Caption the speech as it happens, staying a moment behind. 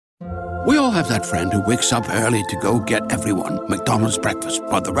We all have that friend who wakes up early to go get everyone McDonald's breakfast,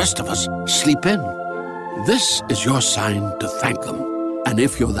 while the rest of us sleep in. This is your sign to thank them. And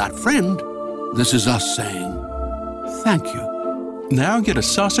if you're that friend, this is us saying thank you. Now get a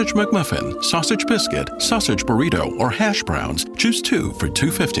sausage McMuffin, sausage biscuit, sausage burrito, or hash browns. Choose 2 for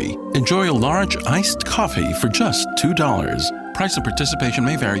 $2.50. Enjoy a large iced coffee for just $2. Price and participation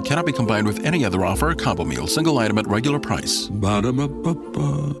may vary. Cannot be combined with any other offer or combo meal. Single item at regular price.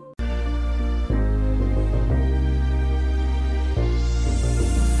 Ba-da-ba-ba-ba.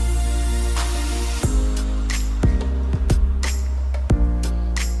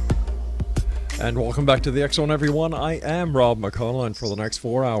 And welcome back to the X Zone, everyone. I am Rob McConnell, and for the next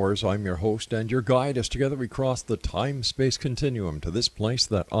 4 hours, I'm your host and your guide as together we cross the time-space continuum to this place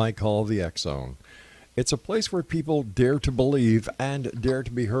that I call the X Zone. It's a place where people dare to believe and dare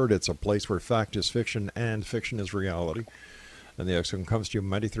to be heard. It's a place where fact is fiction and fiction is reality. And the X Zone comes to you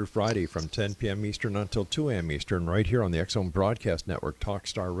Monday through Friday from 10 p.m. Eastern until 2 a.m. Eastern, right here on the X Zone Broadcast Network,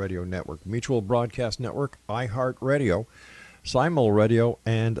 Talkstar Radio Network, Mutual Broadcast Network, iHeartRadio, Simul Radio,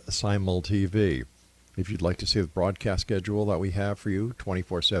 and Simul TV. If you'd like to see the broadcast schedule that we have for you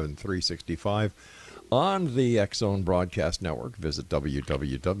 24/7, 365 on the X Zone Broadcast Network, visit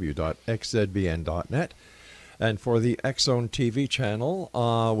www.xzbn.net. And for the X Zone TV channel,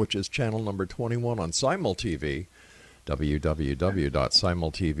 which is channel number 21 on Simul TV,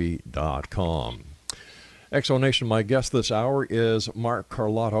 www.simultv.com. Exonation, my guest this hour is Mark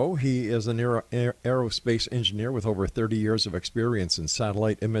Carlotto. He is an aerospace engineer with over 30 years of experience in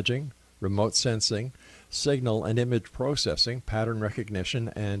satellite imaging, remote sensing, signal and image processing, pattern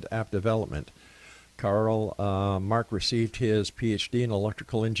recognition, and app development. Mark received his PhD in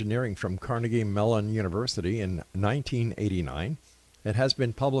electrical engineering from Carnegie Mellon University in 1989 and has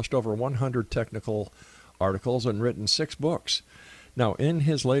been published over 100 technical articles and written 6 books. Now, in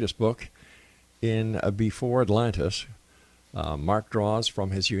his latest book, in Before Atlantis, Mark draws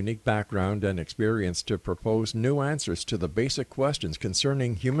from his unique background and experience to propose new answers to the basic questions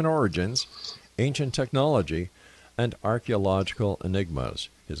concerning human origins, ancient technology, and archaeological enigmas.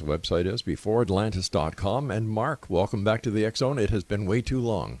 His website is beforeatlantis.com. And Mark, welcome back to the X Zone. It has been way too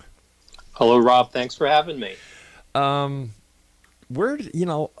long. Hello, Rob. Thanks for having me. A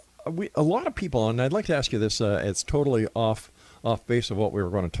lot of people, and I'd like to ask you this, it's totally off base of what we were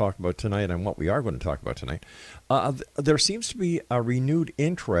going to talk about tonight and what we are going to talk about tonight. There seems to be a renewed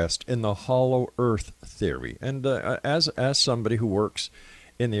interest in the hollow earth theory. And as somebody who works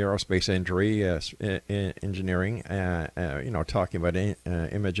in the aerospace engineering, talking about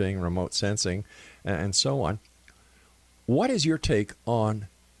imaging, remote sensing, and so on, what is your take on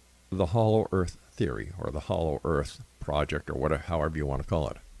the hollow earth theory or the hollow earth project or whatever, however you want to call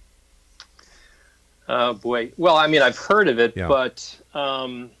it? Oh boy. Well, I mean, I've heard of it, yeah. But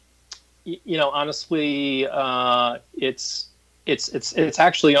honestly, it's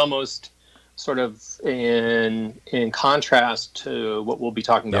actually almost sort of in contrast to what we'll be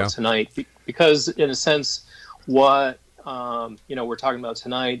talking about tonight, because in a sense, what we're talking about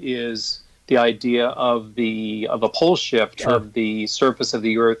tonight is the idea of a pole shift of the surface of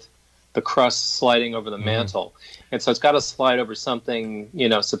the Earth, the crust sliding over the mantle. And so it's got to slide over something,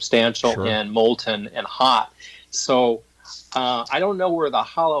 substantial and molten and hot. So I don't know where the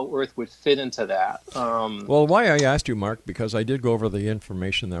hollow earth would fit into that. Well, why I asked you, Mark, because I did go over the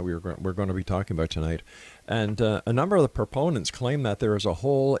information that we're going to be talking about tonight. And a number of the proponents claim that there is a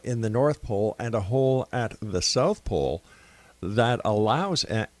hole in the North Pole and a hole at the South Pole that allows,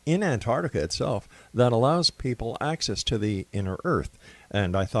 in Antarctica itself, that allows people access to the inner Earth.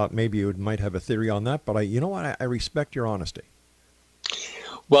 And I thought maybe you might have a theory on that, but I respect your honesty.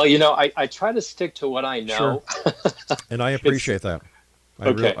 Well, I try to stick to what I know. Sure. And I appreciate that.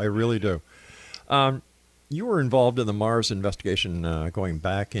 I really do. You were involved in the Mars investigation going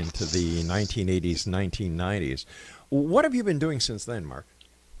back into the 1980s, 1990s. What have you been doing since then, Mark?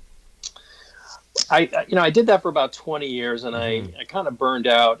 I did that for about 20 years, and I kind of burned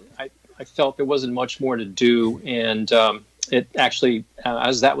out. I felt there wasn't much more to do, and it actually,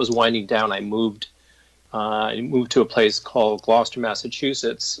 as that was winding down, I moved to a place called Gloucester,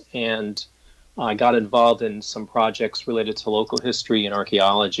 Massachusetts, and I got involved in some projects related to local history and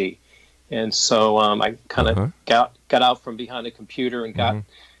archaeology. And so I kind of got out from behind a computer and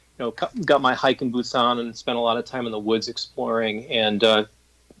got my hiking boots on and spent a lot of time in the woods exploring, and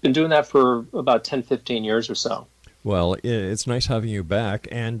been doing that for about 10, 15 years or so. Well, it's nice having you back.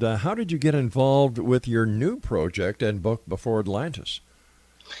 And how did you get involved with your new project and book, Before Atlantis?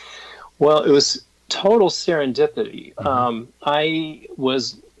 Well, it was total serendipity. I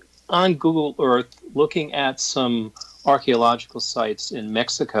was on Google Earth looking at some archaeological sites in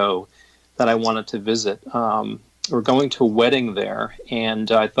Mexico that I wanted to visit. We're going to a wedding there,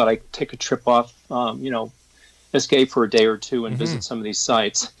 and I thought I'd take a trip off, escape for a day or two and visit some of these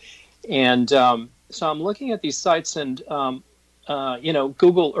sites. And so I'm looking at these sites, and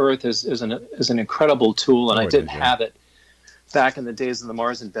Google Earth is an incredible tool, and I didn't have it back in the days of the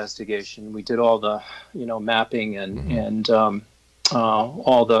Mars investigation. We did all the mapping and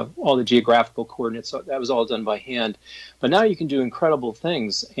all the geographical coordinates. So that was all done by hand. But now you can do incredible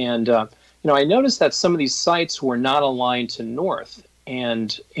things. And I noticed that some of these sites were not aligned to north.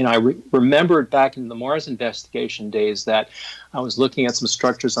 And I remembered back in the Mars investigation days that I was looking at some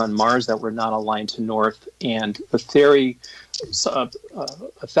structures on Mars that were not aligned to north. And the theory, a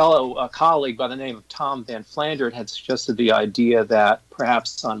colleague by the name of Tom Van Flandert had suggested the idea that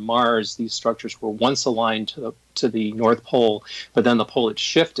perhaps on Mars these structures were once aligned to the North Pole, but then the pole had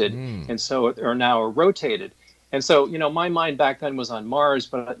shifted, and so are now rotated. And so, my mind back then was on Mars,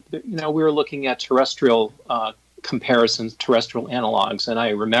 but we were looking at terrestrial comparisons, terrestrial analogs, and I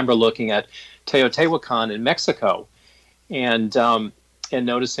remember looking at Teotihuacan in Mexico, and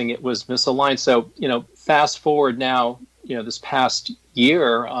noticing it was misaligned. So, fast forward now, this past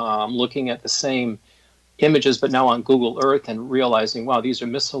year, I'm looking at the same images, but now on Google Earth, and realizing, wow, these are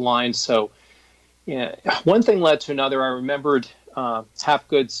misaligned. So, one thing led to another. I remembered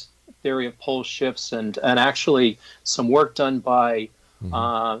Hapgood's theory of pole shifts, and actually some work done by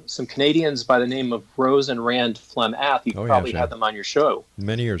some Canadians by the name of Rose and Rand Flem-Ath. You probably had them on your show.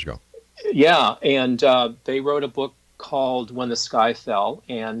 Many years ago. Yeah, and they wrote a book called When the Sky Fell,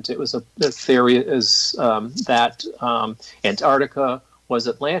 and it was the theory is that Antarctica was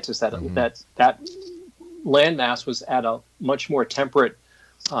Atlantis, that landmass was at a much more temperate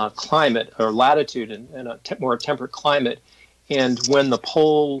climate or latitude and a more temperate climate. And when the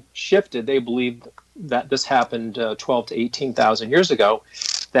pole shifted, they believed that this happened 12 to 18,000 years ago,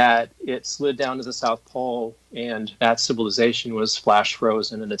 that it slid down to the South Pole, and that civilization was flash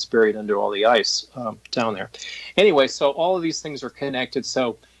frozen, and it's buried under all the ice down there. Anyway, so all of these things are connected.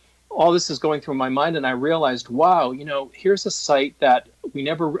 So all this is going through my mind, and I realized, wow, here's a site that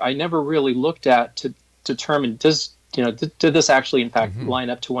I never really looked at to determine, did this actually, in fact, line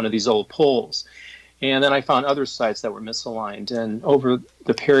up to one of these old poles? And then I found other sites that were misaligned. And over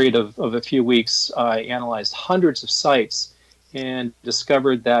the period of a few weeks, I analyzed hundreds of sites and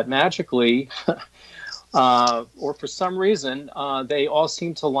discovered that magically, or for some reason, they all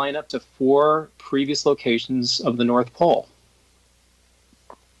seem to line up to 4 previous locations of the North Pole.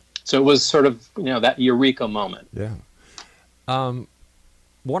 So it was sort of, that eureka moment. Yeah. One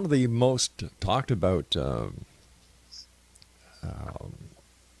of the most talked about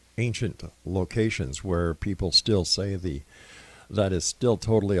ancient locations where people still say that is still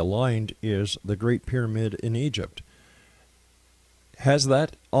totally aligned is the Great Pyramid in Egypt. Has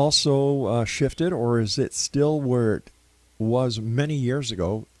that also shifted, or is it still where it was many years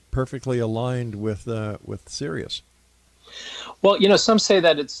ago, perfectly aligned with Sirius? Well, some say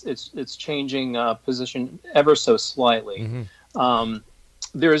that it's changing position ever so slightly.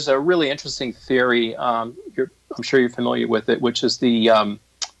 There's a really interesting theory. I'm sure you're familiar with it, which is the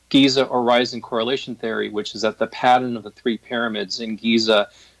Giza horizon correlation theory, which is that the pattern of the 3 pyramids in Giza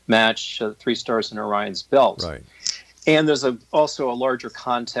match the 3 stars in Orion's belt. Right. And there's also a larger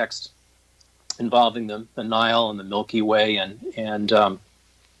context involving the Nile and the Milky Way and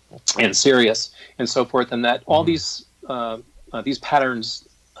Sirius and so forth, and that all these patterns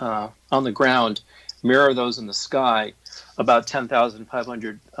on the ground mirror those in the sky about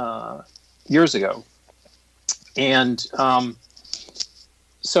 10,500 years ago. And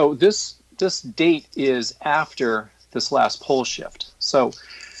so this date is after this last pole shift. So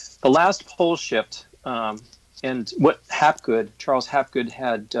the last pole shift, and what Charles Hapgood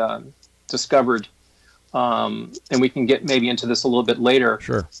had discovered, and we can get maybe into this a little bit later,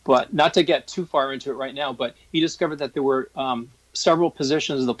 sure, but not to get too far into it right now, but he discovered that there were several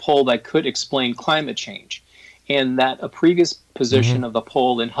positions of the pole that could explain climate change, and that a previous position of the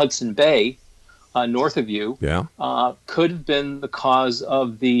pole in Hudson Bay, north of you, could have been the cause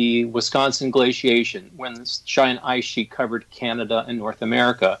of the Wisconsin glaciation, when this giant ice sheet covered Canada and North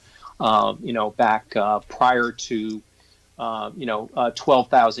America, back prior to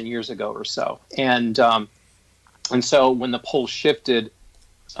 12,000 years ago or so. And so when the pole shifted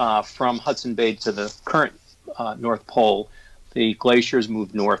from Hudson Bay to the current North Pole, the glaciers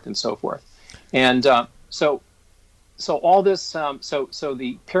moved north and so forth. And so all this, so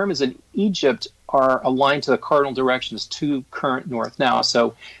the pyramids in Egypt are aligned to the cardinal directions to current north now.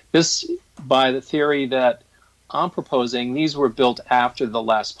 So this, by the theory that I'm proposing, these were built after the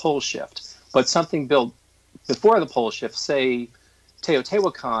last pole shift. But something built before the pole shift, say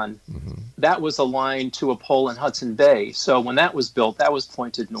Teotihuacan, that was aligned to a pole in Hudson Bay. So when that was built, that was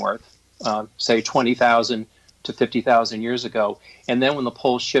pointed north, say 20,000 to 50,000 years ago. And then when the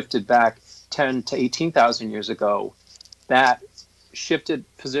pole shifted back 10 to 18,000 years ago, that shifted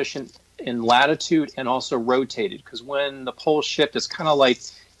position in latitude and also rotated. Because when the poles shift, it's kind of like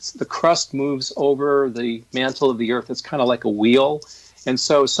the crust moves over the mantle of the Earth. It's kind of like a wheel. And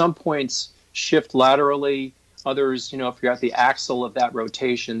so some points shift laterally. Others, if you're at the axle of that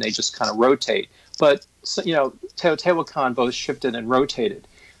rotation, they just kind of rotate. But, Teotihuacan both shifted and rotated.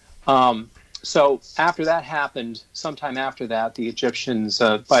 So after that happened, sometime after that, the Egyptians,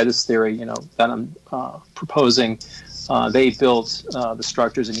 by this theory, that I'm proposing, they built the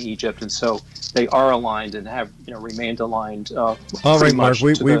structures in Egypt, and so they are aligned and have remained aligned. All right, Mark,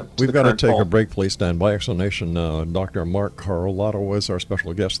 we've got to take pole. a break. Please stand by. Explanation. Dr. Mark Carlotto is our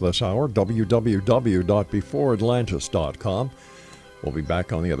special guest this hour. www.beforeatlantis.com. We'll be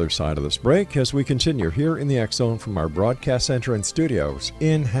back on the other side of this break as we continue here in the X Zone from our broadcast center and studios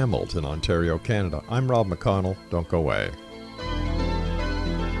in Hamilton, Ontario, Canada. I'm Rob McConnell. Don't go away.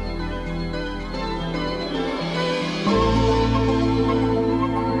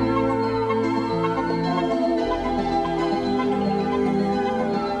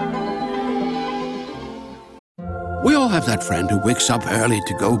 We all have that friend who wakes up early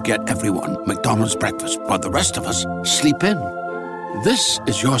to go get everyone McDonald's breakfast, while the rest of us sleep in. This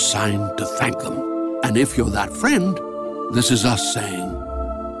is your sign to thank them. And if you're that friend, this is us saying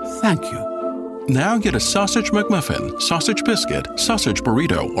thank you. Now get a sausage McMuffin, sausage biscuit, sausage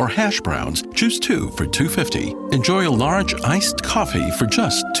burrito, or hash browns. Choose 2 for $2.50. Enjoy a large iced coffee for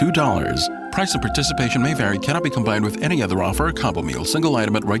just $2. Price and participation may vary. Cannot be combined with any other offer or combo meal. Single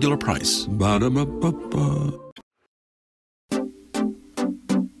item at regular price. Ba-da-ba-ba-ba.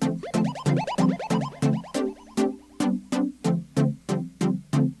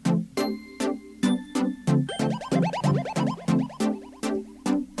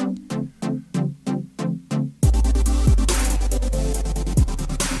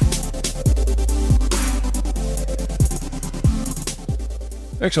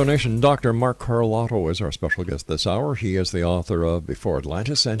 Exonation, Dr. Mark Carlotto is our special guest this hour. He is the author of Before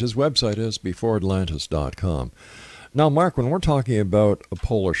Atlantis, and his website is beforeatlantis.com. Now, Mark, when we're talking about a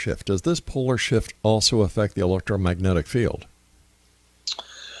polar shift, does this polar shift also affect the electromagnetic field?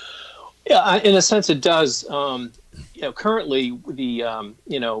 Yeah, in a sense, it does. Currently, with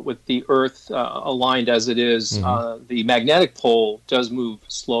the Earth aligned as it is, the magnetic pole does move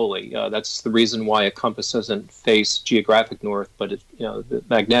slowly. That's the reason why a compass doesn't face geographic north, but the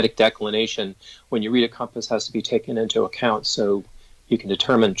magnetic declination, when you read a compass, has to be taken into account so you can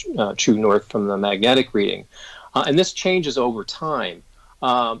determine true north from the magnetic reading. And this changes over time.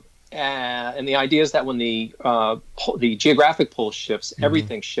 And the idea is that when the geographic pole shifts,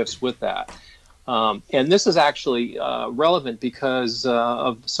 everything shifts with that. And this is actually relevant because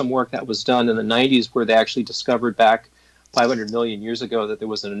of some work that was done in the 90s where they actually discovered back 500 million years ago that there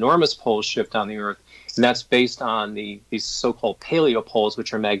was an enormous pole shift on the Earth, and that's based on these so-called paleopoles,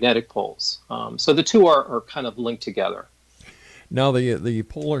 which are magnetic poles. So the two are kind of linked together. Now, the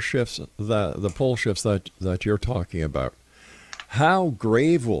polar shifts, the pole shifts that you're talking about, how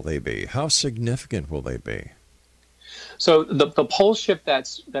grave will they be? How significant will they be? So the pole shift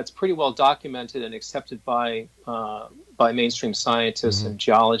that's pretty well documented and accepted by mainstream scientists and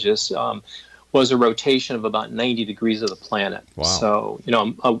geologists was a rotation of about 90 degrees of the planet. Wow. So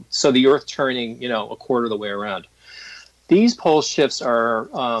so the Earth turning a quarter of the way around. These pole shifts are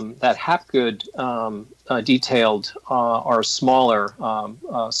that Hapgood detailed are smaller,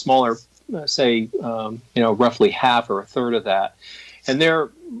 say roughly half or a third of that. And they're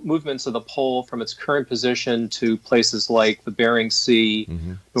movements of the pole from its current position to places like the Bering Sea,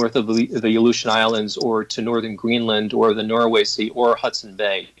 north of the Aleutian Islands, or to northern Greenland, or the Norway Sea, or Hudson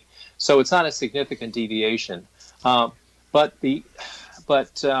Bay. So it's not a significant deviation. But the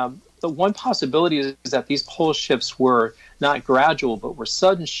one possibility is that these pole shifts were not gradual, but were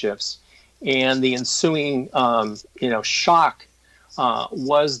sudden shifts, and the ensuing shock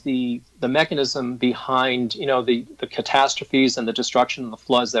was the mechanism behind the catastrophes and the destruction and the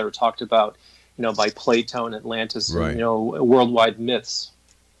floods that were talked about by Plato and Atlantis, right. and worldwide myths.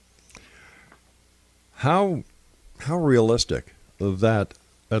 How realistic that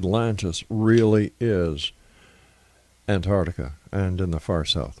Atlantis really is Antarctica and in the far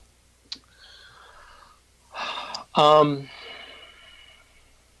south?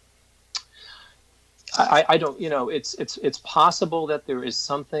 I don't, it's possible that there is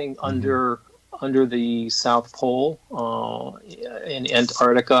something under the South Pole in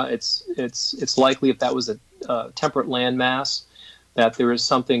Antarctica. It's likely, if that was a temperate landmass, that there is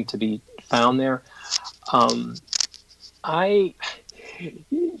something to be found there.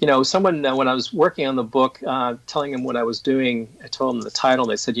 Someone, when I was working on the book, telling them what I was doing, I told them the title,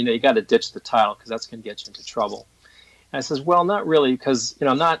 and they said, you got to ditch the title because that's going to get you into trouble. And I says, well, not really, because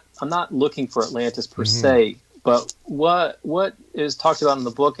I'm not looking for Atlantis per se, but what is talked about in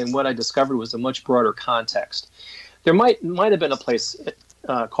the book and what I discovered was a much broader context. There might have been a place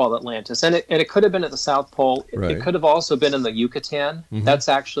called Atlantis, and it could have been at the South Pole. Right. It could have also been in the Yucatan. That's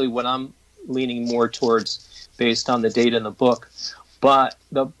actually what I'm leaning more towards based on the data in the book. But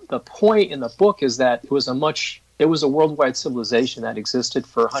the point in the book is that it was a worldwide civilization that existed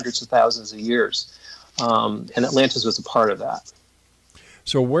for hundreds of thousands of years, and Atlantis was a part of that.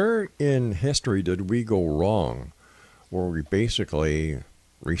 So where in history did we go wrong, where we basically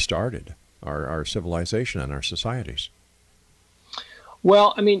restarted our civilization and our societies?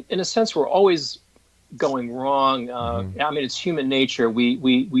 Well, I mean, in a sense, we're always going wrong. I mean, it's human nature.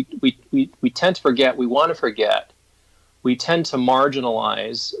 We tend to forget. We want to forget. We tend to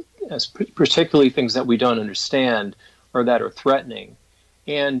marginalize, particularly things that we don't understand or that are threatening.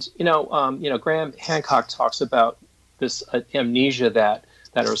 And Graham Hancock talks about this amnesia that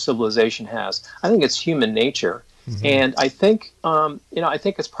our civilization has. I think it's human nature, and I think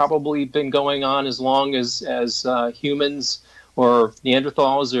it's probably been going on as long as humans or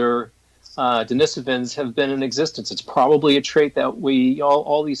Neanderthals or Denisovans have been in existence. It's probably a trait that we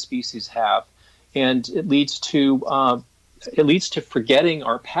all these species have, and it leads to forgetting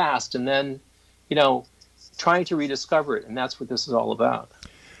our past and then, trying to rediscover it. And that's what this is all about.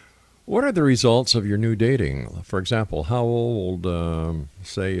 What are the results of your new dating? For example, how old,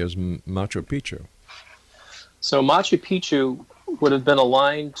 say, is Machu Picchu? So Machu Picchu would have been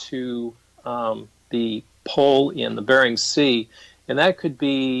aligned to the pole in the Bering Sea, and that could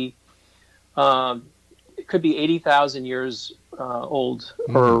be 80,000 years old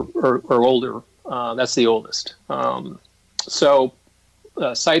or older. That's the oldest. So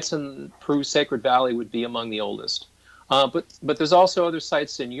sites in Peru's Sacred Valley would be among the oldest. But there's also other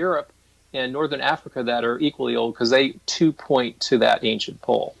sites in Europe and Northern Africa that are equally old because they too point to that ancient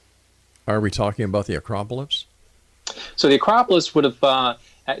pole. Are we talking about the Acropolis? So the Acropolis would have.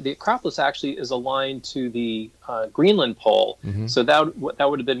 The Acropolis actually is aligned to the Greenland pole. So that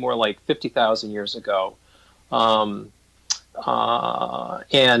would have been more like 50,000 years ago.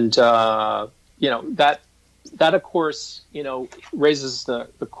 That of course, raises the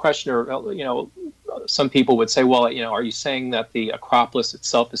question, or, some people would say, well, are you saying that the Acropolis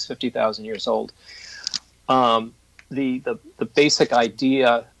itself is 50,000 years old? The basic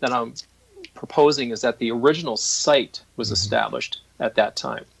idea that I'm proposing is that the original site was established at that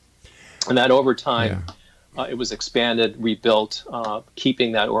time, and that over time it was expanded, rebuilt,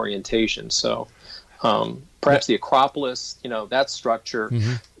 keeping that orientation. So perhaps the Acropolis, that structure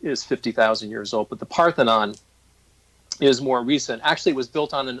is 50,000 years old, but the Parthenon is more recent. Actually, it was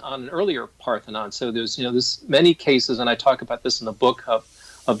built on an earlier Parthenon. So there's many cases, and I talk about this in the book,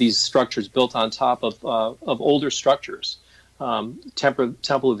 of these structures built on top of older structures.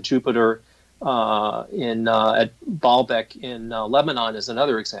 Temple of Jupiter at Baalbek in Lebanon is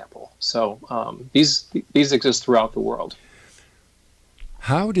another example. So these exist throughout the world.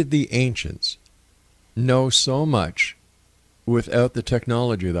 How did the ancients know so much without the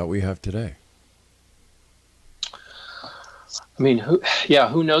technology that we have today? I mean,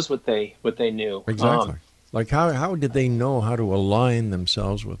 who knows what they knew? Exactly. Like how did they know how to align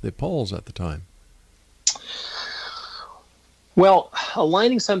themselves with the poles at the time? Well,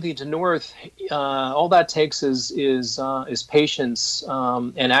 aligning something to north, all that takes is patience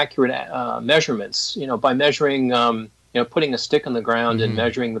and accurate measurements. By measuring, putting a stick on the ground and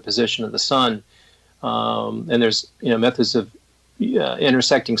measuring the position of the sun. And there's methods of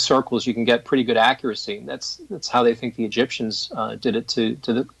intersecting circles. You can get pretty good accuracy. That's how they think the Egyptians did it to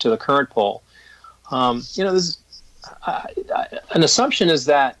the current pole. There's an assumption is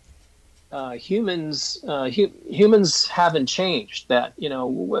that humans haven't changed. That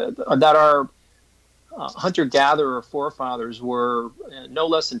that our hunter-gatherer forefathers were no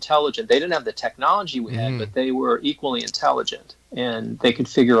less intelligent. They didn't have the technology we had, but they were equally intelligent, and they could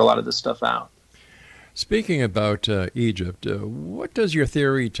figure a lot of this stuff out. Speaking about Egypt, what does your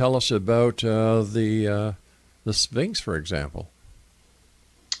theory tell us about the Sphinx, for example?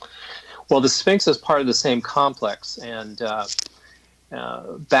 Well, the Sphinx is part of the same complex, and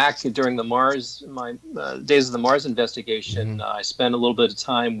back during the my days of the Mars investigation, I spent a little bit of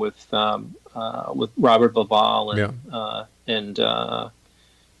time with Robert Bauval and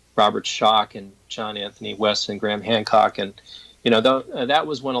Robert Schock and John Anthony West and Graham Hancock, and that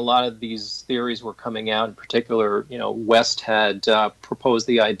was when a lot of these theories were coming out. In particular, West had proposed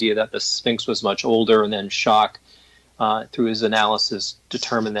the idea that the Sphinx was much older, and then Schock, through his analysis,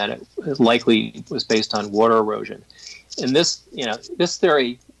 determined that it likely was based on water erosion. And this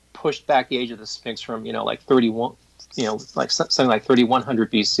theory pushed back the age of the Sphinx from, like 31, like something like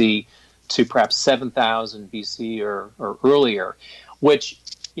 3100 BC to perhaps 7000 BC or earlier, which,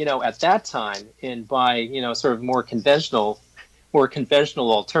 at that time, and by, sort of more conventional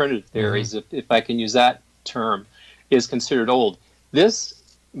alternative theories, if I can use that term, is considered old. This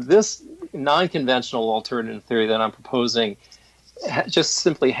non-conventional alternative theory that I'm proposing just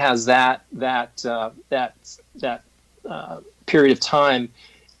simply has that period of time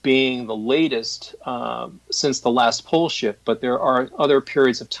being the latest since the last pole shift, but there are other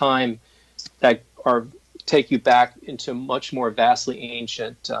periods of time that take you back into much more vastly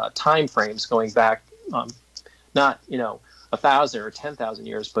ancient time frames, going back not 1,000 or 10,000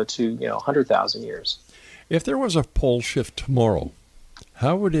 years, but to 100,000 years. If there was a pole shift tomorrow,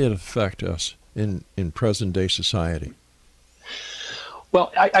 how would it affect us in present day society?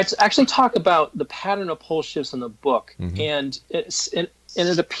 Well, I actually talk about the pattern of pole shifts in the book, and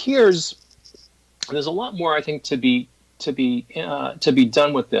it appears there's a lot more, I think, to be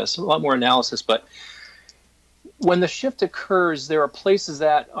done with this, a lot more analysis. But when the shift occurs, there are places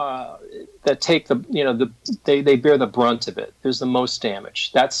that take they bear the brunt of it. There's the most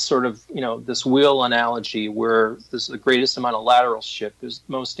damage. That's sort of this wheel analogy where there's the greatest amount of lateral shift. There's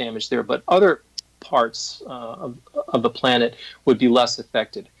the most damage there, but other parts of the planet would be less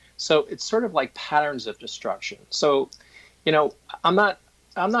affected. So it's sort of like patterns of destruction. So, I'm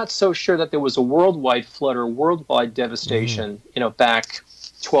not so sure that there was a worldwide flood or worldwide devastation, back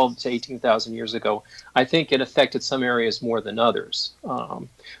 12 to 18,000 years ago. I think it affected some areas more than others.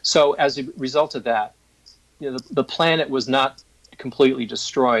 So as a result of that, the planet was not completely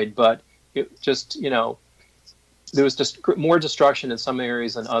destroyed, but it just, there was just more destruction in some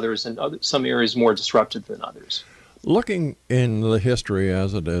areas than others, and some areas more disrupted than others. Looking in the history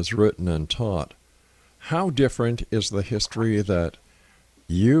as it is written and taught, how different is the history that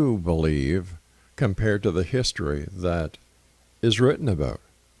you believe compared to the history that is written about?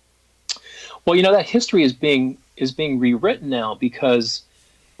 Well, that history is being rewritten now, because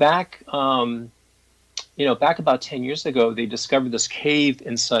back about 10 years ago, they discovered this cave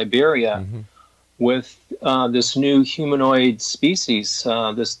in Siberia with this new humanoid species,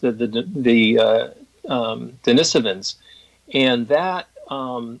 the Denisovans, and that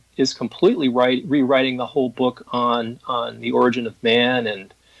is completely rewriting the whole book on the origin of man.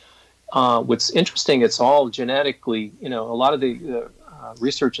 And what's interesting, it's all genetically, a lot of the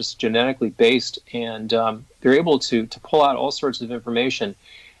research is genetically based, and they're able to pull out all sorts of information.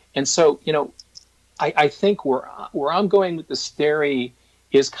 And so, I think where I'm going with this theory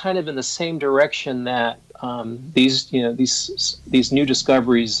is kind of in the same direction that these new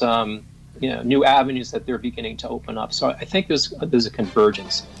discoveries, new avenues that they're beginning to open up. So I think there's a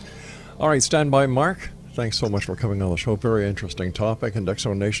convergence. All right, stand by, Mark. Thanks so much for coming on the show. Very interesting topic. And X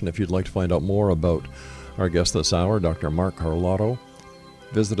Zone Nation, if you'd like to find out more about our guest this hour, Dr. Mark Carlotto,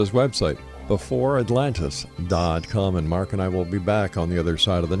 visit his website, beforeatlantis.com. And Mark and I will be back on the other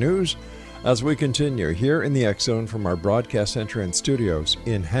side of the news as we continue here in the X Zone from our broadcast center and studios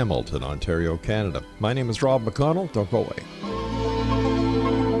in Hamilton, Ontario, Canada. My name is Rob McConnell. Don't go away.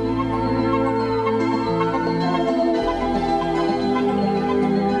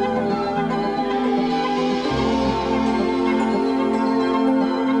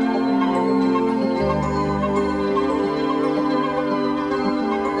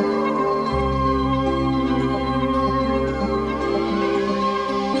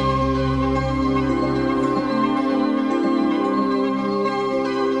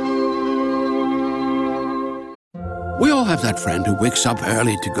 Have that friend who wakes up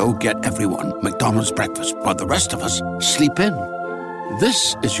early to go get everyone McDonald's breakfast while the rest of us sleep in.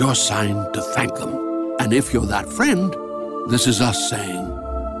 This is your sign to thank them. And if you're that friend, this is us saying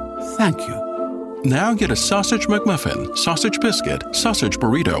thank you. Now get a sausage McMuffin, sausage biscuit, sausage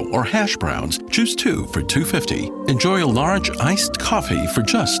burrito, or hash browns. Choose 2 for $2.50. Enjoy a large iced coffee for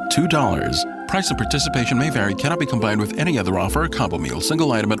just $2. Price and participation may vary. Cannot be combined with any other offer or combo meal.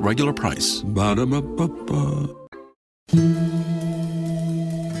 Single item at regular price. Ba-da-ba-ba-ba.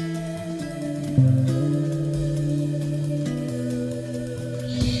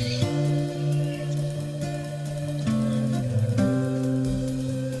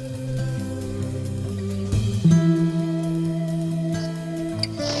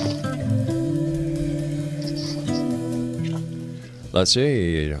 Let's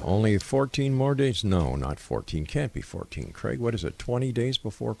see, only 14 more days. No, not 14. Can't be 14. Craig, what is it, 20 days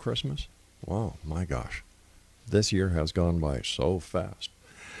before Christmas? Wow, my gosh. This year has gone by so fast.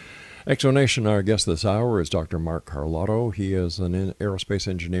 Exonation, our guest this hour is Dr. Mark Carlotto. He is an aerospace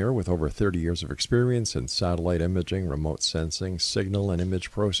engineer with over 30 years of experience in satellite imaging, remote sensing, signal and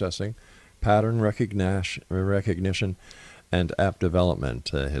image processing, pattern recognition, and app development.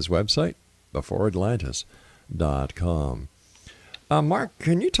 His website, beforeatlantis.com. Mark,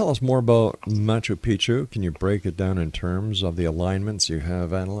 can you tell us more about Machu Picchu? Can you break it down in terms of the alignments you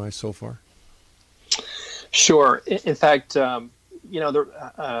have analyzed so far? Sure. In fact, there's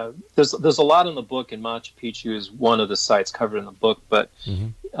a lot in the book, and Machu Picchu is one of the sites covered in the book. But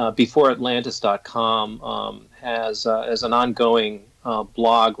beforeatlantis.com has an ongoing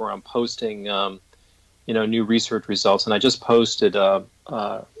blog where I'm posting new research results, and I just posted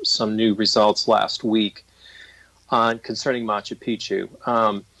some new results last week concerning Machu Picchu.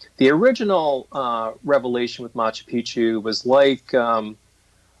 The original revelation with Machu Picchu was like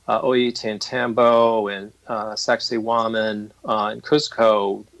Ollantaytambo and Sacsayhuaman and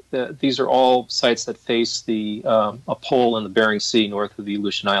Cuzco. These are all sites that face a pole in the Bering Sea north of the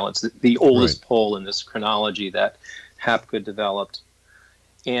Aleutian Islands, the oldest pole in this chronology that Hapgood developed.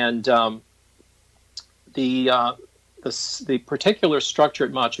 And the particular structure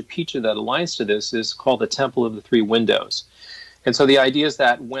at Machu Picchu that aligns to this is called the Temple of the Three Windows. And so the idea is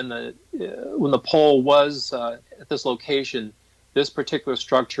that when the pole was at this location, this particular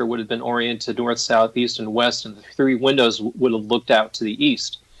structure would have been oriented north, south, east, and west, and the three windows would have looked out to the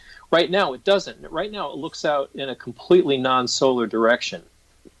east. Right now, it doesn't. Right now, it looks out in a completely non-solar direction.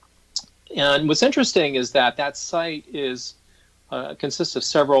 And what's interesting is that site consists of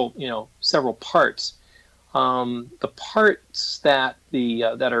several parts. The parts that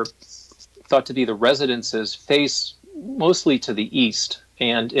are thought to be the residences face mostly to the east,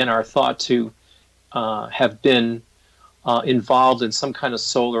 and are thought to have been involved in some kind of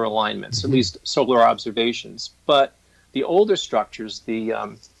solar alignments, at least solar observations. But the older structures,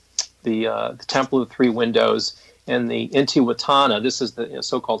 the Temple of the Three Windows and the Intihuatana, this is the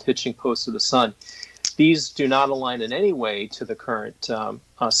so-called hitching post of the sun, these do not align in any way to the current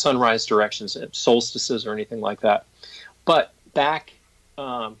sunrise directions, solstices or anything like that. But back,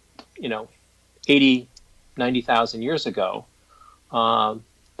 80, 90,000 years ago,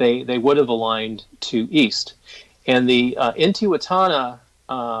 they would have aligned to east. And the Intihuatana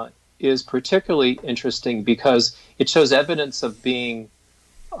is particularly interesting because it shows evidence of being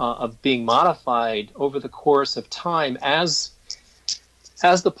modified over the course of time as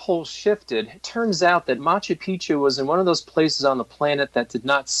the pole shifted. It turns out that Machu Picchu was in one of those places on the planet that did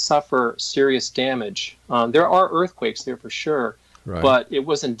not suffer serious damage. There are earthquakes there for sure, but it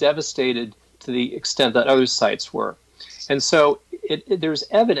wasn't devastated to the extent that other sites were. And so there's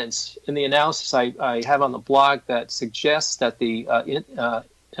evidence in the analysis I have on the blog that suggests that the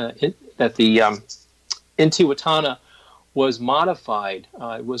Intihuatana was modified.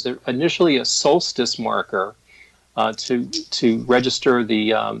 It was initially a solstice marker to register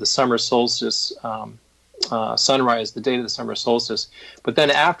the summer solstice sunrise, the date of the summer solstice. But then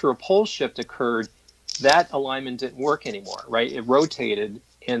after a pole shift occurred, that alignment didn't work anymore, right? It rotated,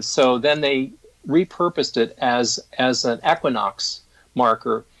 and so then they repurposed it as an equinox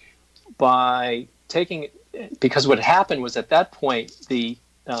marker by taking it, because what happened was at that point the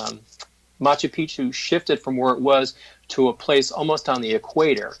Machu Picchu shifted from where it was to a place almost on the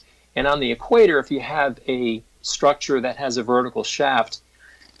equator. And on the equator, if you have a structure that has a vertical shaft,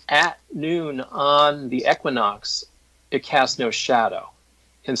 at noon on the equinox, it casts no shadow.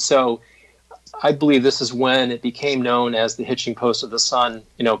 And so I believe this is when it became known as the hitching post of the sun,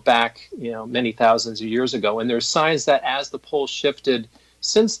 back, many thousands of years ago. And there's signs that as the pole shifted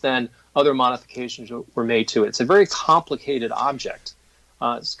since then, other modifications were made to it. It's a very complicated object.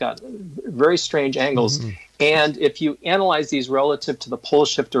 It's got very strange angles. And if you analyze these relative to the pole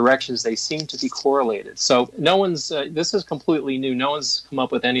shift directions, they seem to be correlated. So this is completely new. No one's come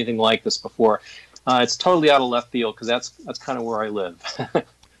up with anything like this before. It's totally out of left field because that's kind of where I live.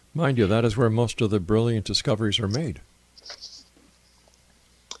 Mind you, that is where most of the brilliant discoveries are made.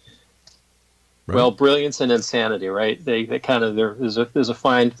 Right? Well, brilliance and insanity, right? They kind of there's a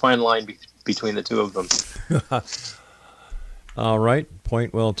fine line between the two of them. All right,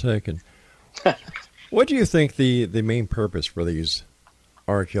 point well taken. What do you think the main purpose for these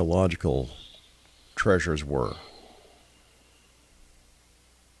archaeological treasures were?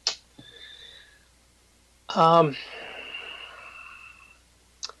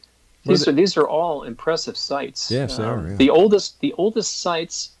 These are all impressive sites. Yes, they are. Yeah. The oldest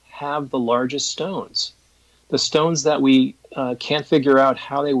sites have the largest stones. the stones that we can't figure out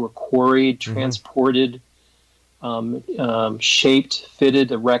how they were quarried, transported, shaped,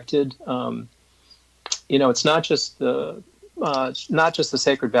 fitted, erected. It's not just the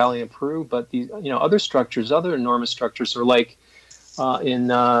Sacred Valley in Peru, but the other structures, other enormous structures, are like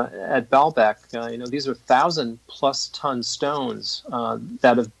at Baalbek. These are 1,000+ ton stones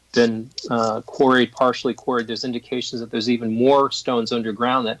that have been quarried, partially quarried. There's indications that there's even more stones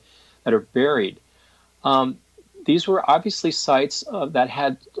underground that are buried. These were obviously sites that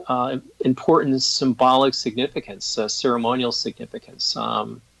had important symbolic significance, ceremonial significance.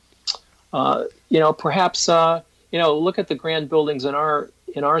 Perhaps look at the grand buildings in our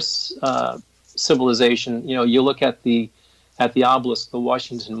civilization. You look at the obelisk, the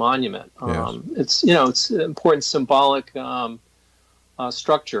Washington Monument. Yes. It's an important symbolic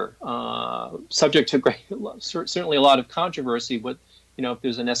structure, subject to certainly a lot of controversy. But if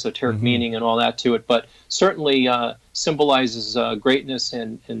there's an esoteric meaning and all that to it, but certainly symbolizes greatness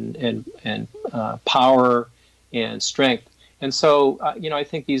and power and strength. And so, I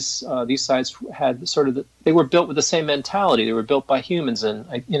think these sites had they were built with the same mentality. They were built by humans, and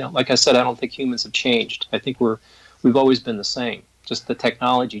like I said, I don't think humans have changed. I think we've always been the same. Just the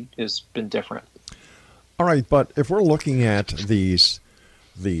technology has been different. All right, but if we're looking at these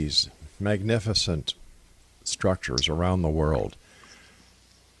magnificent structures around the world,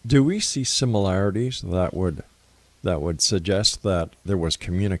 do we see similarities that would suggest that there was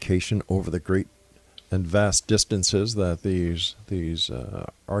communication over the great and vast distances that these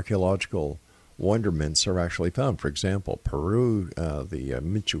archaeological wonderments are actually found? For example, Peru, the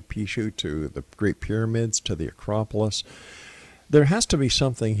Machu Picchu, to the Great Pyramids, to the Acropolis. There has to be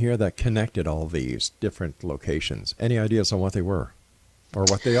something here that connected all these different locations. Any ideas on what they were, or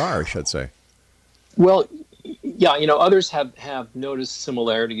what they are, I should say? Well, yeah, others have noticed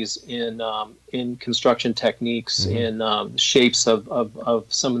similarities in construction techniques, in shapes of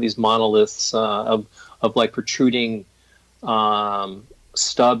some of these monoliths, of like protruding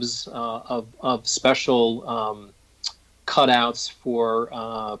stubs of special cutouts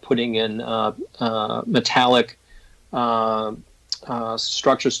for putting in metallic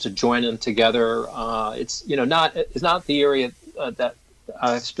structures to join them together. It's not the area that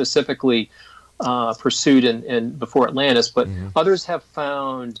I specifically pursued in before Atlantis, but others have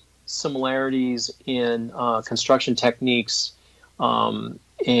found similarities in construction techniques and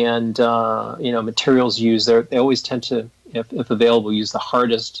materials used. They always tend to, if available, use the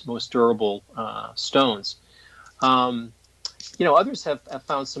hardest, most durable stones. Others have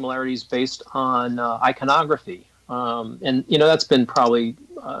found similarities based on iconography, and that's been probably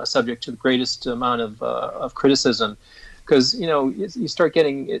subject to the greatest amount of criticism. Because you start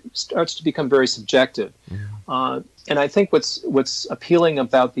getting, it starts to become very subjective, and I think what's appealing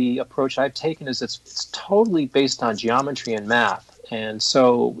about the approach I've taken is it's totally based on geometry and math, and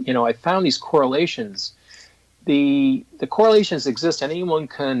so I found these correlations. The correlations exist. Anyone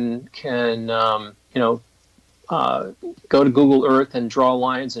can go to Google Earth and draw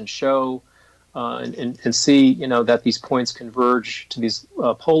lines and show and see that these points converge to these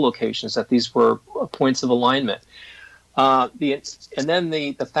pole locations, that these were points of alignment. And then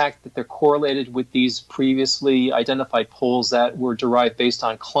the fact that they're correlated with these previously identified poles that were derived based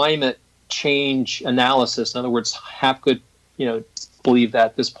on climate change analysis. In other words, Hapgood, believe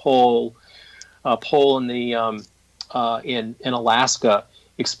that this pole in the in Alaska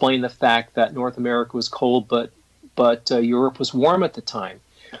explained the fact that North America was cold, but Europe was warm at the time.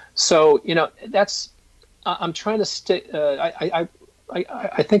 So that's I'm trying to stay.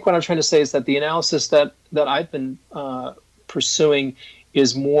 I think what I'm trying to say is that the analysis that I've been pursuing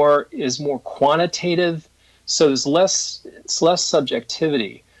is more quantitative. So there's less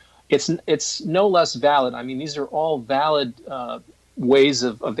subjectivity. It's no less valid. I mean, these are all valid ways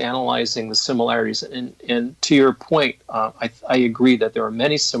of analyzing the similarities. And to your point, I agree that there are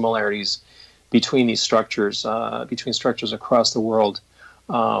many similarities between these structures, between structures across the world.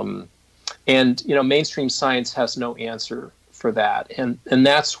 And mainstream science has no answer for that, and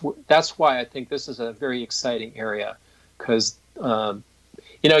that's why I think this is a very exciting area, because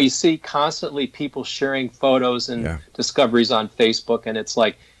you see constantly people sharing photos and discoveries on Facebook, and it's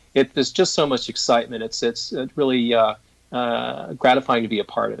like there's just so much excitement. It's really gratifying to be a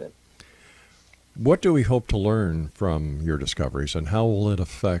part of it. What do we hope to learn from your discoveries, and how will it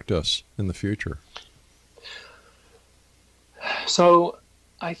affect us in the future? So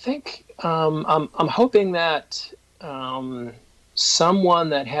I think I'm hoping that someone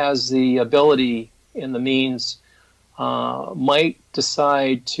that has the ability and the means might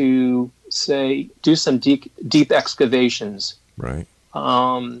decide to do some deep excavations, right?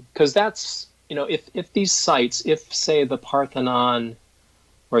 Because that's if these sites, if say the Parthenon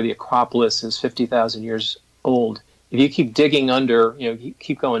or the Acropolis is 50,000 years old, if you keep digging under, you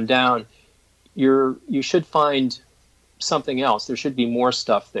keep going down, you should find something else. There should be more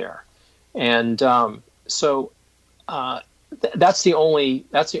stuff there, and that's the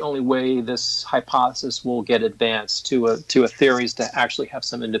only way this hypothesis will get advanced to a theory, is to actually have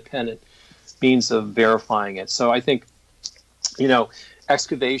some independent means of verifying it. So I think,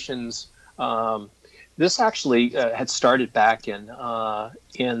 excavations. This actually had started back in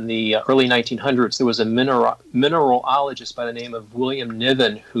the early 1900s. There was a mineralogist by the name of William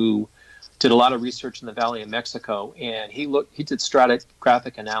Niven who did a lot of research in the Valley of Mexico, and he did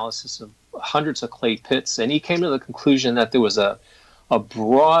stratigraphic analysis of hundreds of clay pits, and he came to the conclusion that there was a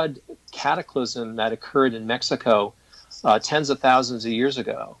broad cataclysm that occurred in Mexico tens of thousands of years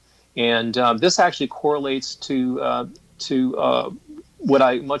ago, and this actually correlates to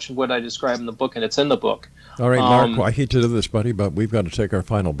much of what I describe in the book, and it's in the book. All right, Mark, I hate to do this, buddy, but we've got to take our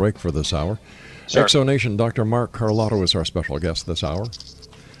final break for this hour. Sure. Exonation, Dr. Mark Carlotto is our special guest this hour.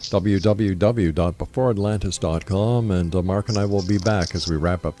 www.beforeatlantis.com, and Mark and I will be back as we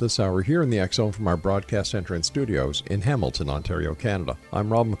wrap up this hour here in the X Zone from our broadcast center and studios in Hamilton, Ontario, Canada.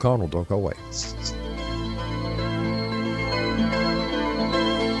 I'm Rob McConnell. Don't go away.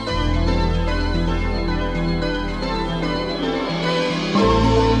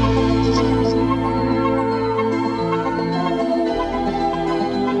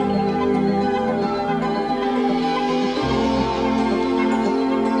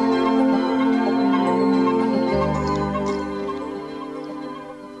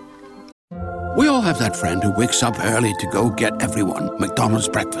 We all have that friend who wakes up early to go get everyone McDonald's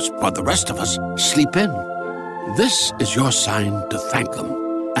breakfast, while the rest of us sleep in. This is your sign to thank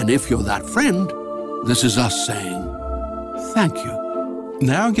them. And if you're that friend, this is us saying thank you.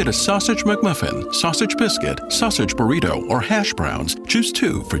 Now get a sausage McMuffin, sausage biscuit, sausage burrito, or hash browns. Choose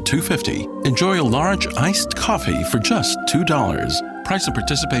 2 for $2.50. Enjoy a large iced coffee for just $2. Price and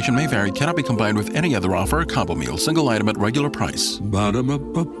participation may vary. Cannot be combined with any other offer or combo meal. Single item at regular price.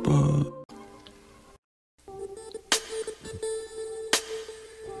 Ba-da-ba-ba-ba.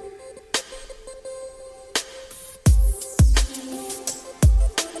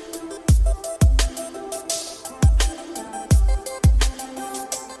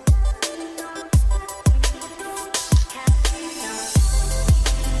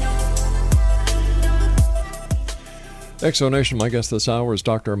 Exonation, my guest this hour is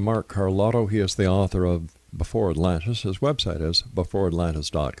Dr. Mark Carlotto. He is the author of Before Atlantis. His website is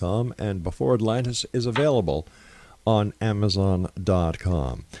beforeatlantis.com, and Before Atlantis is available on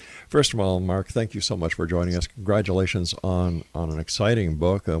Amazon.com. First of all, Mark, thank you so much for joining us. Congratulations on an exciting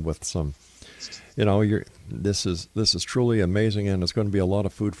book with some, this is truly amazing, and it's going to be a lot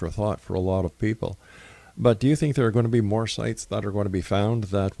of food for thought for a lot of people. But do you think there are going to be more sites that are going to be found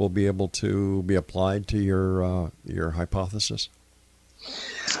that will be able to be applied to your hypothesis?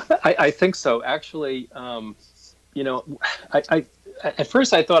 I think so. Actually, I at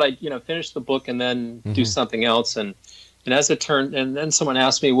first I thought I'd finish the book and then do something else, and as it turned, and then someone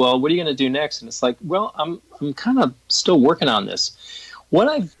asked me, well, what are you going to do next? And it's like, well, I'm kind of still working on this. What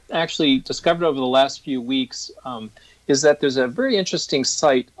I've actually discovered over the last few weeks is that there's a very interesting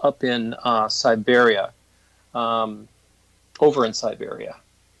site up in Siberia. Over in Siberia.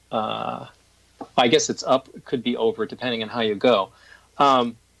 I guess it's up, it could be over, depending on how you go.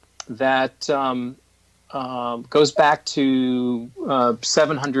 That goes back to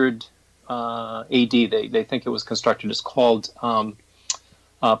 700 AD. They think it was constructed. It's called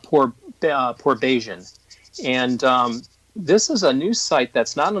Porbajan. And this is a new site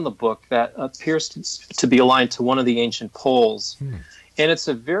that's not in the book that appears to be aligned to one of the ancient poles. And it's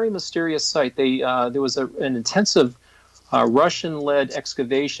a very mysterious site. There was an intensive Russian-led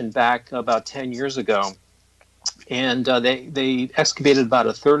excavation back about 10 years ago, and they excavated about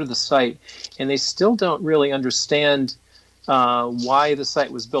a third of the site, and they still don't really understand why the site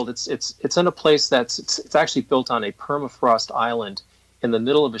was built. It's in a place it's actually built on a permafrost island in the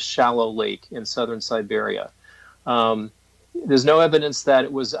middle of a shallow lake in southern Siberia. There's no evidence that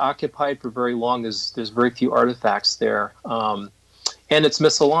it was occupied for very long. There's very few artifacts there. And it's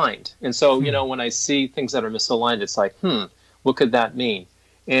misaligned. And so, when I see things that are misaligned, it's like, what could that mean?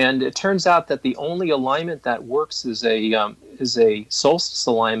 And it turns out that the only alignment that works is a solstice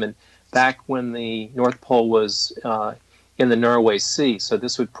alignment back when the North Pole was in the Norway Sea. So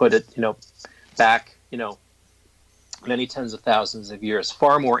this would put it, back, many tens of thousands of years,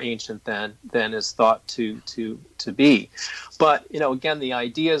 far more ancient than is thought to be. But, again, the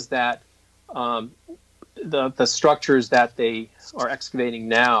idea is that the structures that they are excavating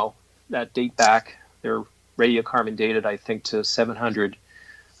now that date back. They're radiocarbon dated, I think, to 700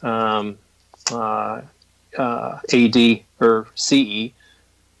 AD or CE,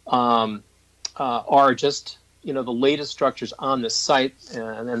 are just, the latest structures on this site.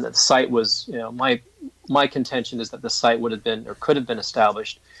 And then the site was, my contention is that the site would have been or could have been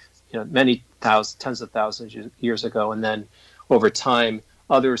established, many tens of thousands of years ago. And then over time,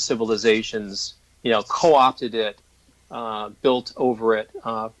 other civilizations, co-opted it, built over it,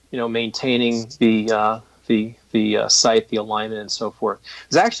 maintaining the site, the alignment, and so forth.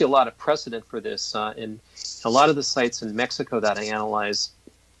 There's actually a lot of precedent for this. In a lot of the sites in Mexico that I analyze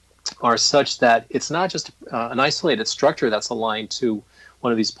are such that it's not just an isolated structure that's aligned to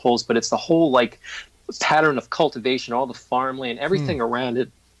one of these poles, but it's the whole pattern of cultivation, all the farmland, everything around it,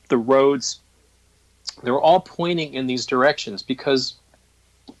 the roads. They're all pointing in these directions because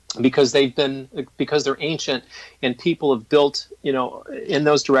they're ancient, and people have built in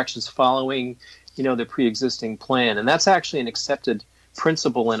those directions following the pre-existing plan. And that's actually an accepted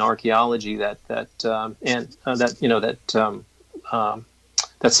principle in archaeology that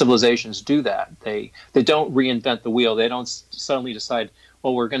civilizations do that. They don't reinvent the wheel. They don't suddenly decide,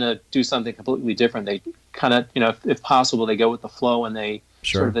 well, we're going to do something completely different. They kind of, if possible, they go with the flow, and they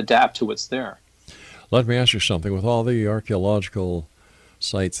sort of adapt to what's there. Let me ask you something. With all the archaeological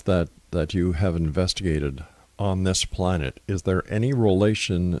sites that you have investigated on this planet, is there any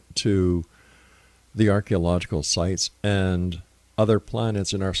relation to the archaeological sites and other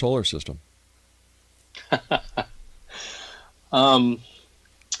planets in our solar system?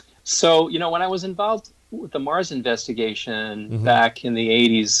 So, when I was involved with the Mars investigation back in the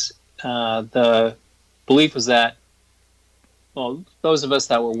 80s, the belief was that, those of us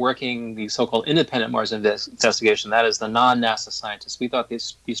that were working the so-called independent Mars investigation, that is the non-NASA scientists, we thought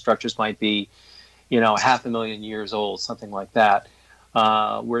these structures might be, 500,000 years old, something like that.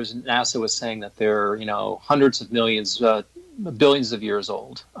 Whereas NASA was saying that they're, hundreds of millions, billions of years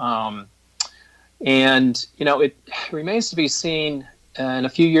old. And, it remains to be seen. In a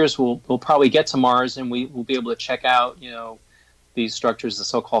few years, we'll probably get to Mars, and we'll be able to check out, these structures, the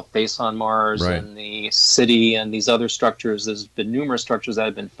so-called face on Mars, right, and the city, and these other structures. There's been numerous structures that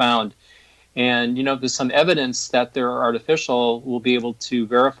have been found. And, there's some evidence that they're artificial. We'll be able to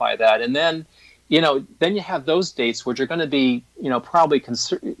verify that. And then, then you have those dates, which are going to be, probably,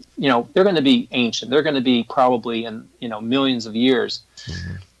 they're going to be ancient. They're going to be probably in, millions of years.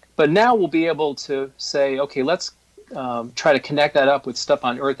 Mm-hmm. But now we'll be able to say, okay, let's try to connect that up with stuff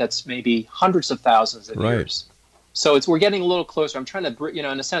on Earth that's maybe hundreds of thousands of years. So we're getting a little closer. I'm trying to, in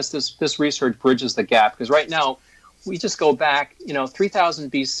a sense, this research bridges the gap, because right now we just go back, 3000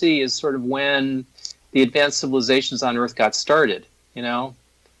 BC is sort of when the advanced civilizations on Earth got started,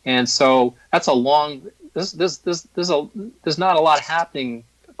 and so that's a long. There's not a lot happening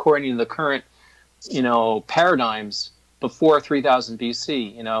according to the current, paradigms before 3000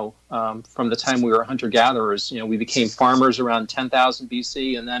 BC. From the time we were hunter-gatherers, we became farmers around 10,000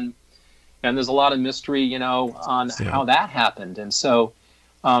 BC, and there's a lot of mystery, on how that happened. And so,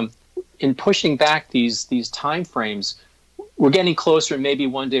 in pushing back these time frames, we're getting closer, and maybe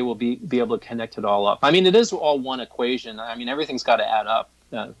one day we'll be able to connect it all up. I mean, it is all one equation. I mean, everything's got to add up.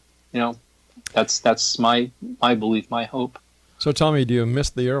 That's my belief, my hope. So tell me, do you miss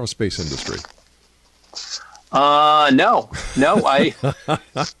the aerospace industry? No.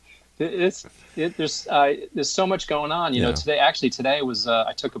 There's so much going on. Today was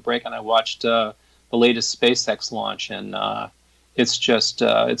I took a break and I watched the latest SpaceX launch, and it's just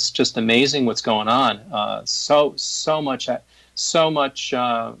amazing what's going on. So much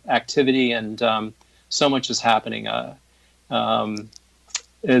activity, and so much is happening.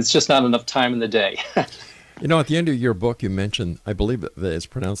 It's just not enough time in the day. At the end of your book, you mentioned, I believe that it's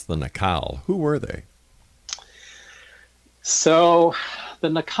pronounced the McConnell. Who were they? So the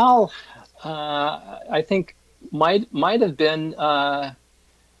McConnell, I think, might have been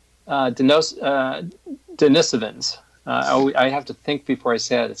Denisovans. I have to think before I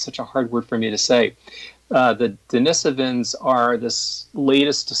say it. It's such a hard word for me to say. The Denisovans are this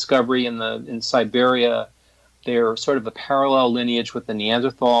latest discovery in Siberia. They're sort of a parallel lineage with the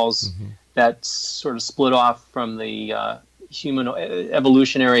Neanderthals that sort of split off from the human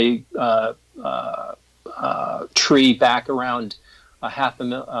evolutionary tree back around half a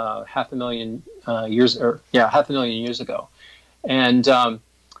million years ago. And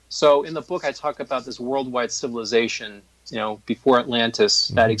so in the book, I talk about this worldwide civilization, before Atlantis,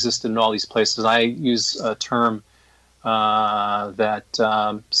 that existed in all these places. I use a term that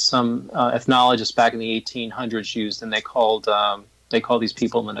some ethnologists back in the 1800s used, and they called these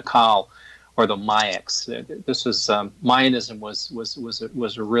people the Nakal, or the Mayaks. This was Mayanism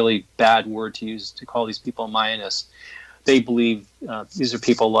was a really bad word to use to call these people Mayanists. They believe these are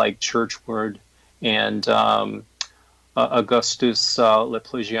people like Churchward and Augustus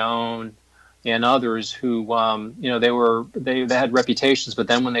Leplegion and others who they had reputations, but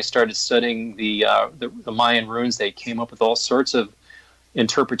then when they started studying the Mayan runes, they came up with all sorts of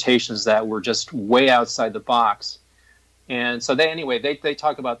interpretations that were just way outside the box. And so they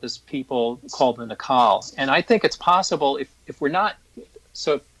talk about this people called the McConnell. And I think it's possible if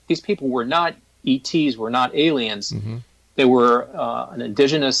these people were not ETs, were not aliens, Mm-hmm. they were an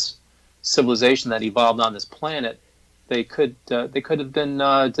indigenous civilization that evolved on this planet, they could have been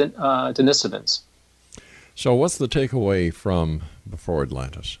Denisovans. So what's the takeaway from Before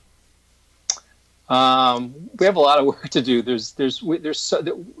Atlantis? We have a lot of work to do. The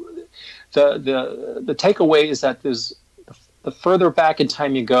takeaway is that the further back in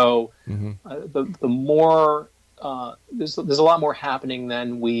time you go, Mm-hmm. the more there's a lot more happening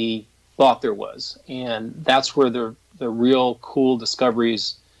than we thought there was, and that's where the real cool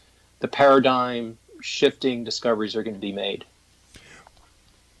discoveries, the paradigm shifting discoveries, are going to be made.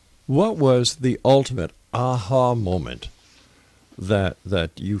 What was the ultimate aha moment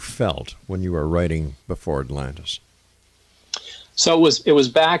that you felt when you were writing Before Atlantis? So it was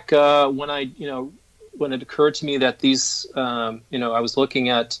back when it occurred to me that these I was looking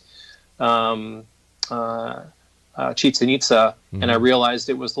at Chichen Itza, Mm-hmm. and I realized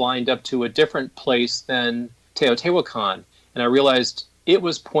it was lined up to a different place than Teotihuacan, and I realized it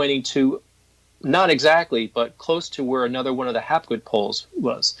was pointing to, not exactly, but close to where another one of the Hapgood poles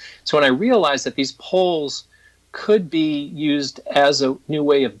was. So when I realized that these poles could be used as a new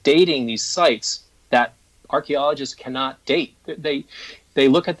way of dating these sites that archaeologists cannot date, they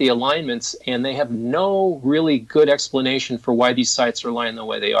look at the alignments and they have no really good explanation for why these sites are aligned the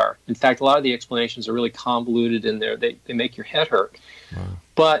way they are. In fact, a lot of the explanations are really convoluted and they make your head hurt. Wow.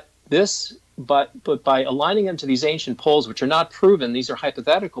 But by aligning them to these ancient poles, which are not proven, these are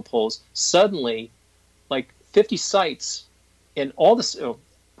hypothetical poles, suddenly like 50 sites in all the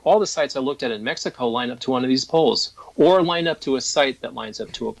sites I looked at in Mexico line up to one of these poles, or line up to a site that lines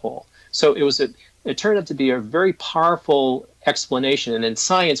up to a pole. So it turned out to be a very powerful explanation. And in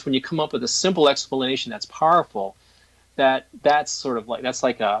science, when you come up with a simple explanation that's powerful, that's sort of like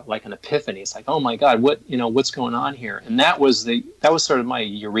an epiphany. It's like, oh my God, what's going on here? And that was sort of my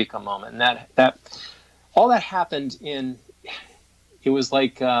eureka moment. And that all that happened it was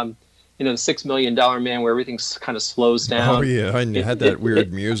like the $6 Million Man, where everything kind of slows down. Oh yeah, and you had that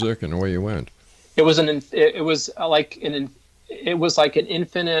weird music, and away you went. It was like an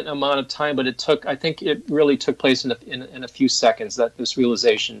infinite amount of time, but I think it really took place in a few seconds that this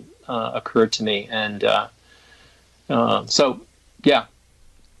realization occurred to me, and so yeah,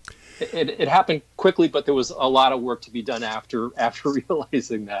 it happened quickly, but there was a lot of work to be done after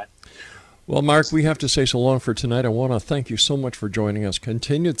realizing that. Well, Mark, we have to say so long for tonight. I want to thank you so much for joining us.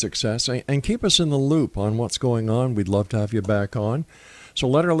 Continued success, and keep us in the loop on what's going on. We'd love to have you back on. So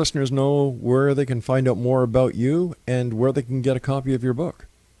let our listeners know where they can find out more about you and where they can get a copy of your book.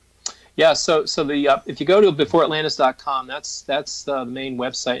 Yeah, so if you go to beforeatlantis.com, that's the main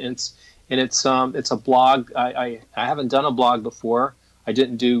website, and it's a blog. I haven't done a blog before. I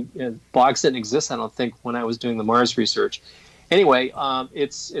didn't do blogs didn't exist, I don't think, when I was doing the Mars research. Anyway,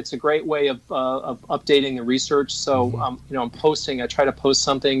 it's a great way of updating the research. So I'm posting. I try to post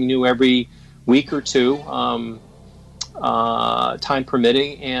something new every week or two. Time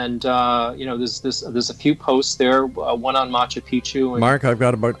permitting, and there's a few posts there, one on Machu Picchu. Mark, I've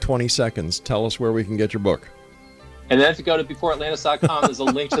got about 20 seconds. Tell us where we can get your book. And then if you go to beforeatlantis.com, there's a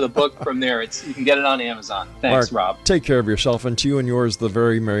link to the book from there. You can get it on Amazon. Thanks, Mark, Rob. Take care of yourself, and to you and yours, the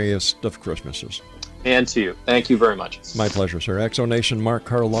very merriest of Christmases. And to you. Thank you very much. My pleasure, sir. Exonation Mark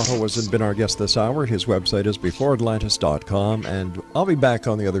Carlotto has been our guest this hour. His website is beforeatlantis.com, and I'll be back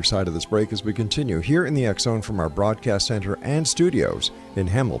on the other side of this break as we continue here in the X Zone from our broadcast center and studios in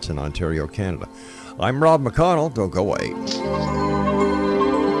Hamilton, Ontario, Canada. I'm Rob McConnell. Don't go away.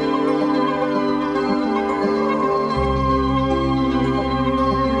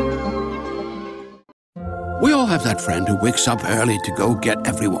 We all have that friend who wakes up early to go get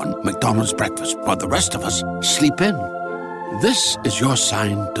everyone McDonald's breakfast, while the rest of us sleep in. This is your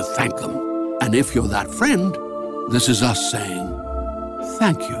sign to thank them. And if you're that friend, this is us saying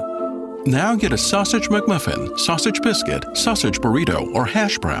thank you. Now get a sausage McMuffin, sausage biscuit, sausage burrito, or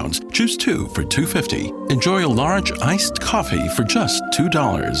hash browns. Choose 2 for $2.50. Enjoy a large iced coffee for just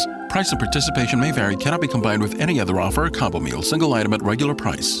 $2. Price and participation may vary. Cannot be combined with any other offer or combo meal. Single item at regular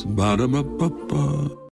price. Ba-da-ba-ba-ba.